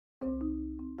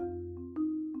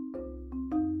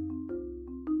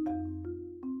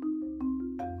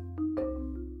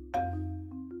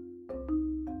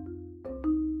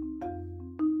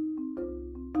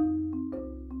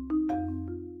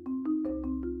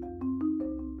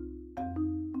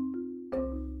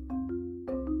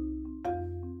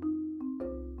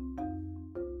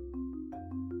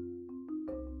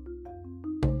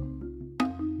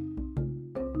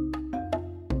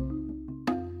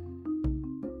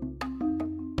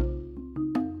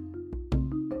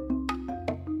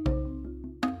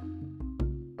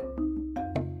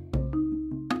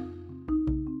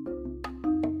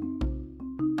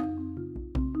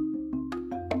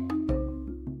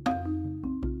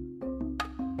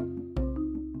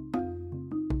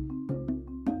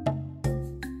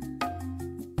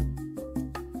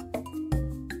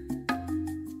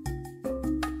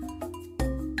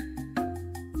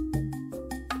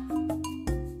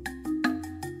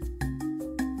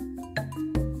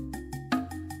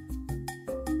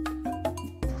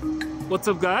What's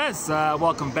up, guys?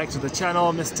 Welcome back to the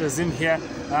channel. Mr. Zim here.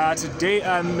 Today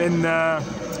I'm in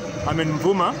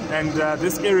Mvuma, and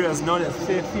this area is known as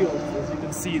Fairfields, as you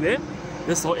can see there.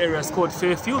 This whole area is called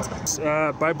Fairfields.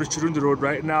 Beitbridge Chirundu Road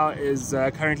right now is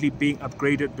currently being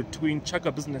upgraded between Chaka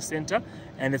Business Center,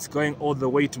 and it's going all the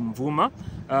way to Mvuma.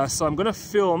 So I'm going to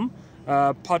film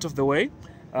part of the way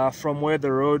from where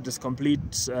the road is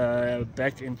complete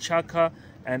back in Chaka,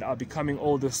 and I'll be coming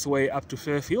all this way up to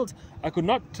Fairfields. I could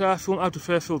not film up to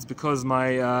Fairfields because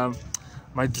my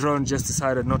my drone just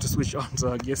decided not to switch on,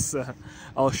 so I guess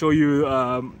I'll show you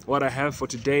what I have for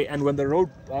today. And when the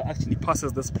road actually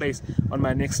passes this place on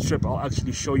my next trip, I'll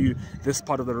actually show you this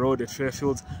part of the road at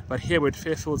Fairfields. But here we're at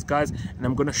Fairfields, guys, and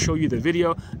I'm going to show you the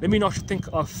video. Let me know what you think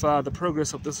of the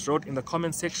progress of this road in the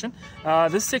comment section.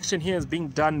 This section here is being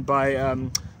done by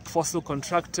fossil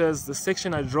contractors. The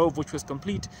section I drove, which was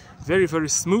complete, very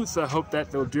smooth, so I hope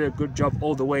that they'll do a good job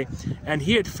all the way. And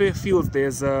here at Fairfields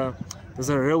there's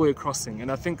a railway crossing,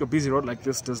 and I think a busy road like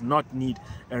this does not need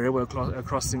a railway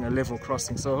crossing, a level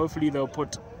crossing, so hopefully they'll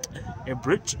put a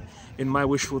bridge. In my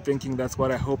wishful thinking, that's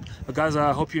what I hope. But guys,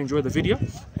 I hope you enjoy the video,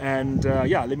 and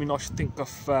yeah, let me know what you think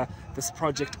of this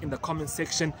project in the comment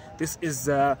section. This is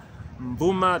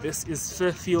Mvuma, this is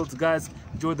Fairfields, guys.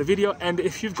 Enjoy the video, and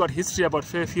if you've got history about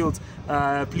Fairfields,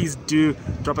 please do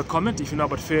drop a comment if you know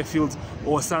about Fairfields,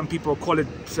 or some people call it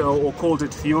or called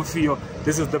it Fio.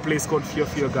 This is the place called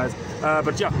Fio, guys.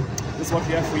 But yeah, this is what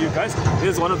we have for you guys.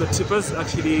 There's one of the tippers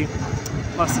actually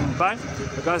passing by.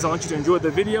 But guys, I want you to enjoy the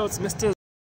video. It's Mr.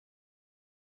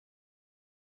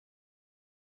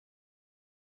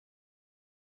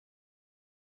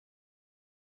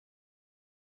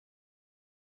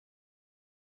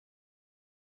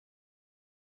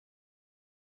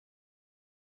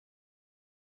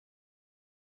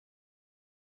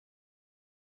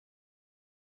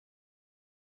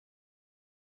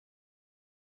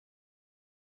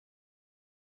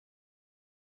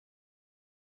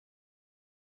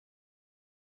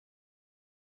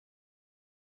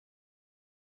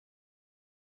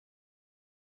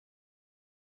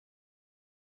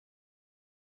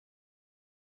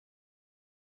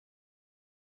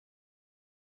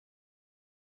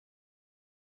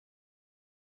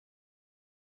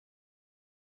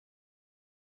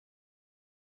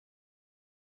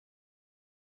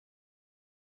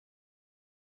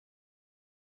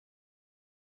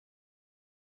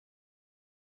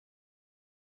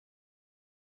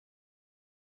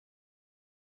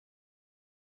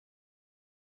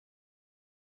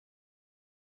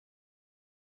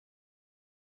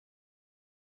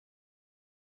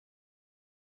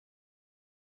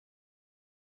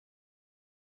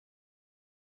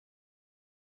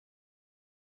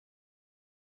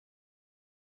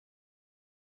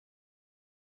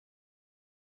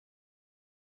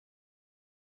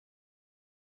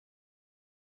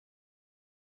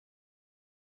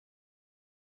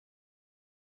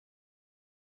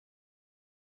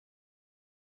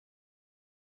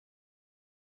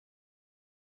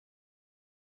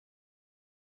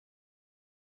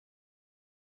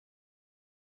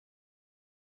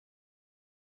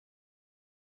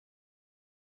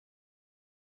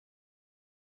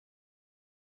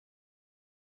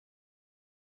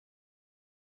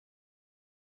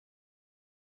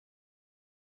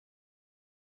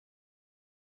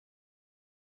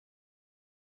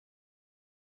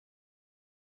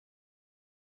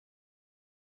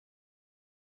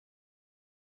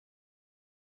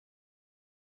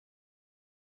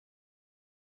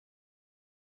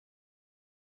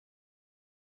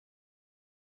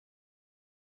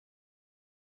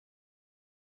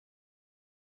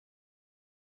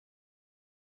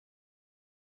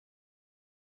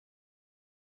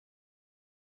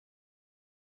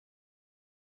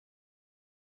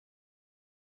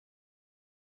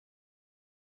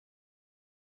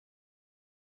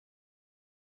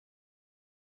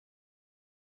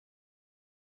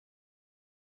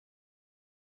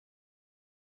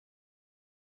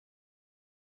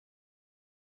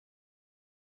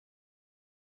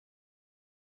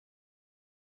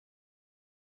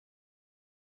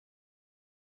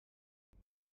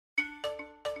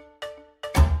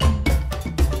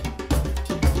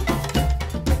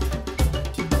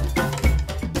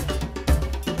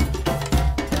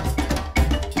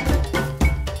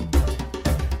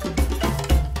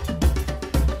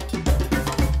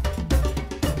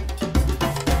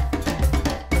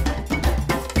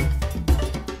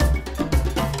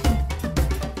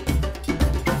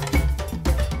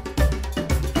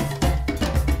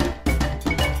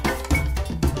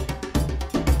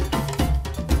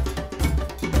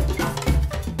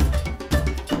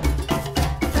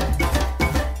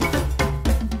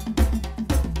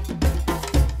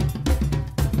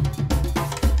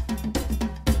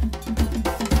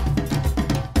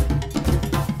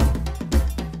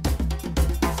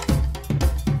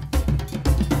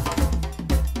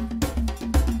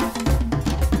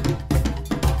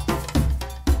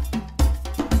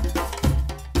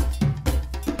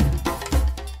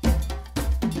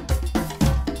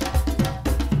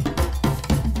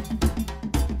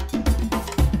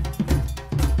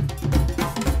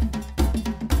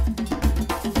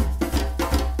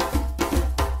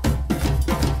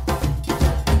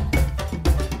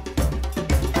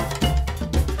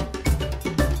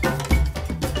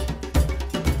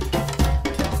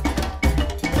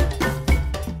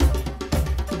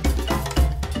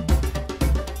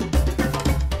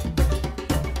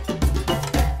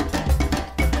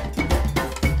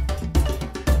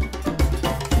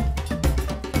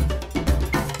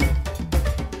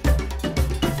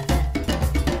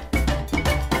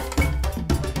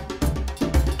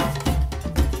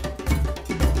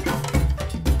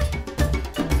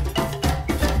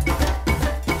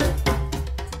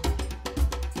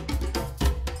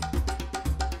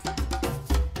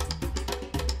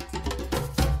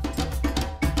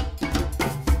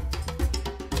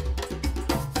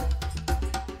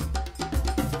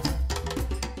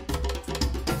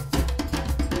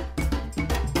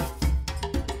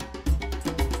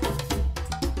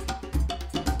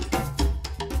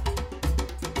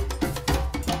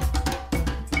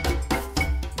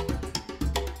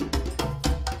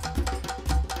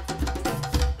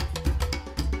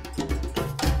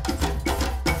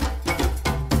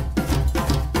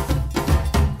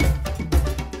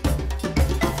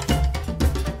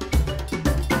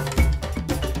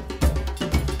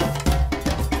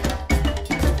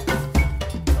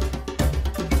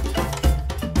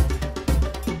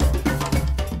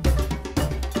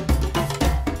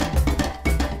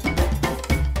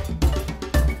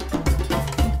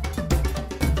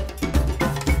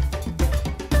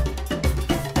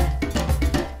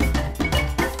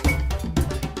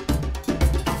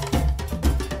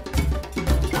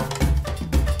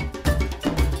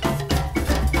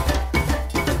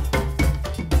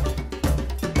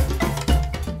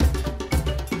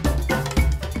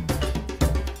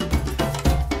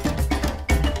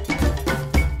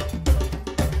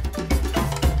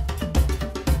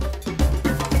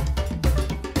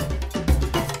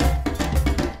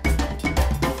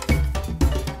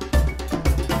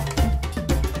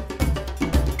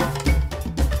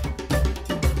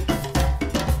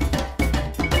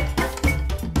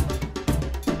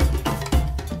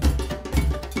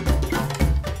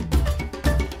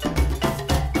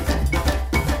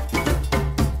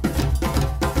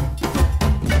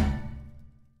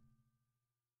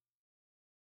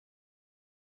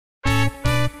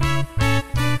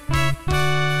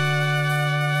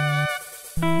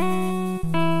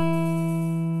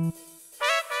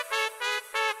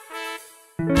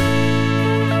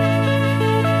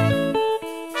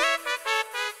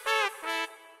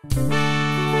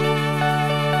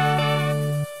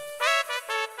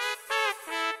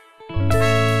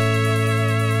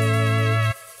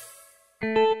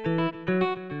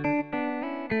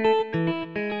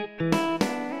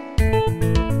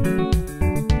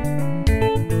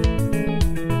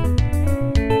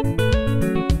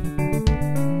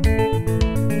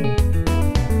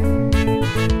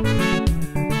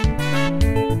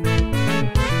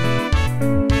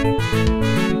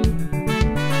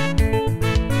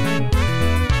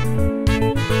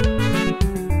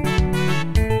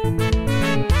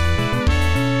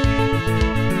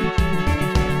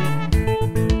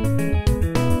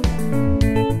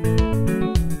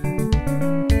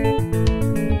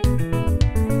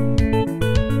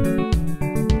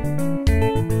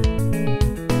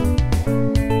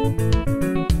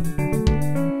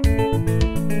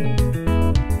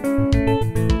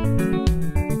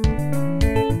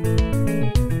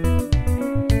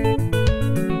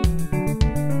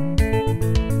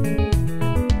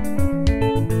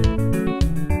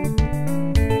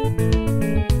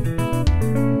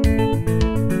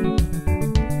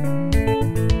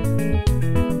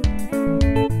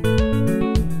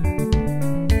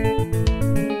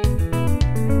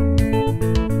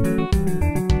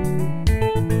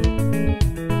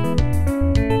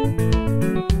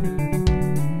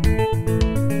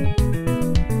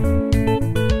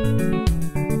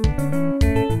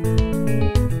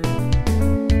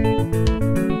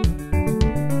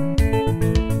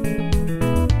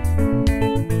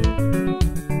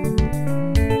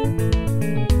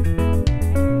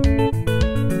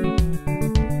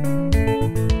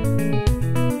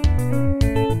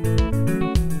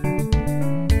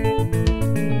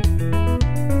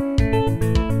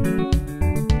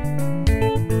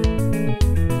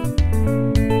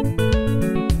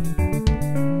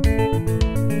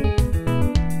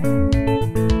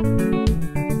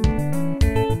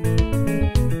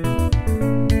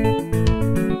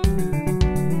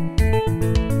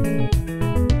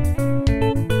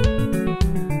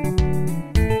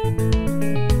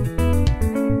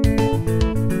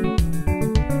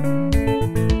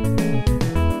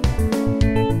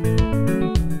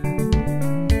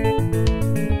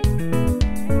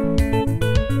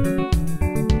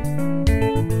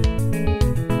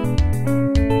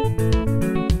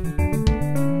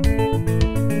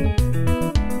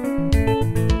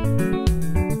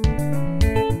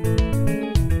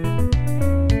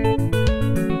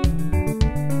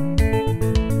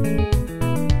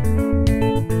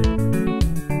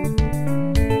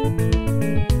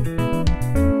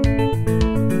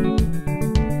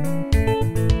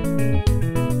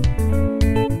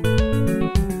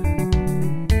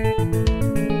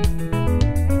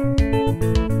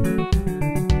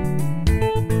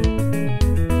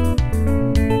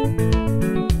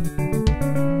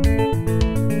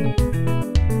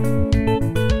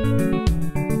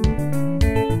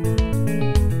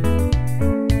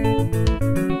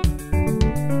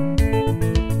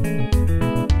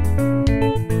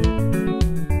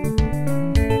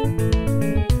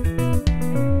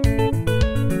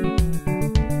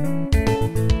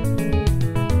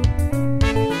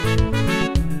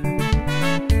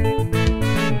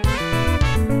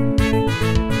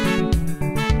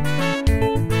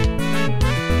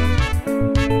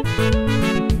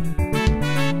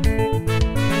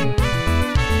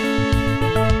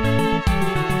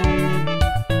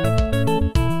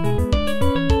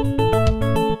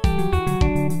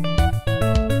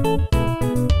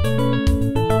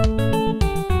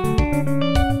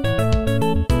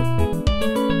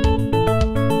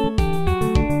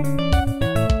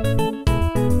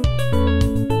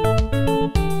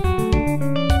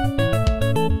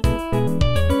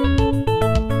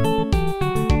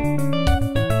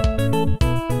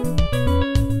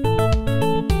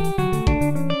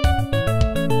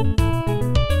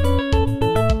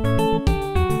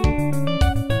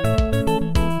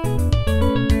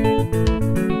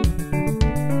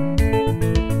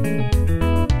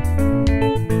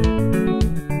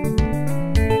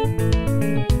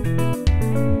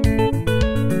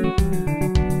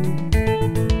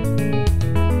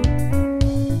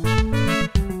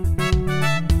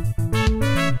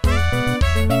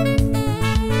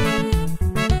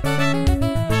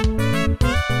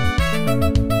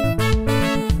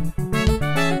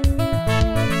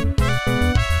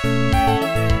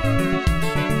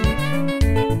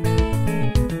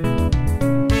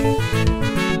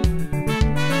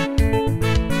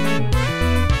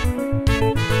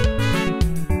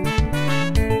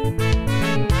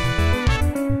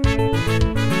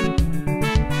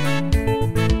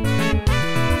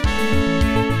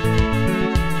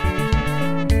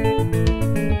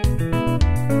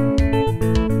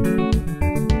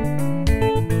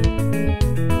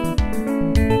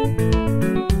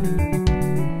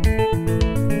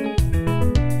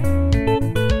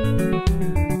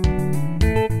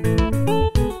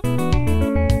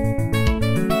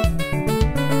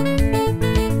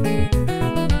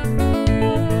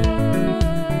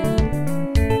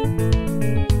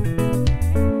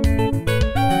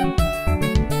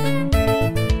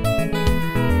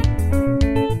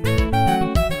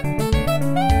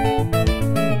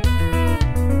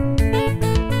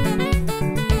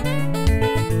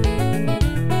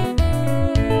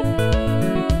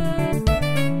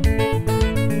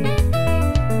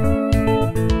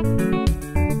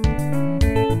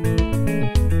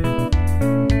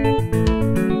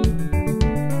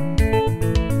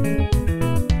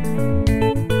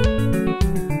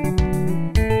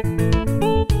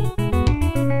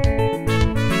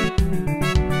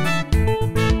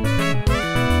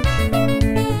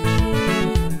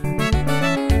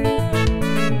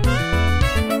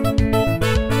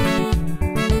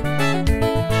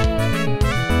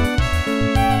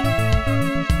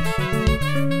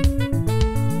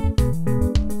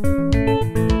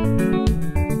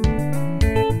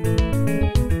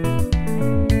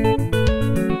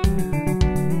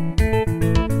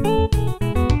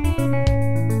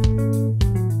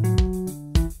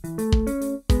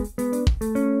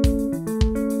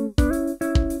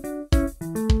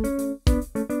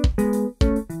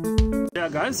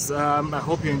 guys, I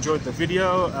hope you enjoyed the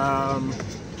video.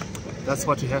 That's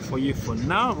what we have for you for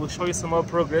now. We'll show you some more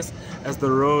progress as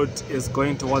the road is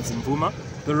going towards Mvuma.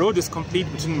 The road is complete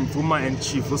between Mvuma and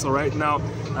Chivu, so right now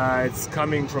it's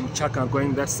coming from Chaka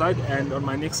going that side, and on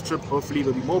my next trip hopefully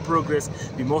there'll be more progress,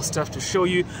 be more stuff to show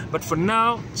you. But for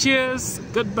now, cheers,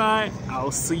 goodbye,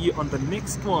 I'll see you on the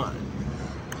next one.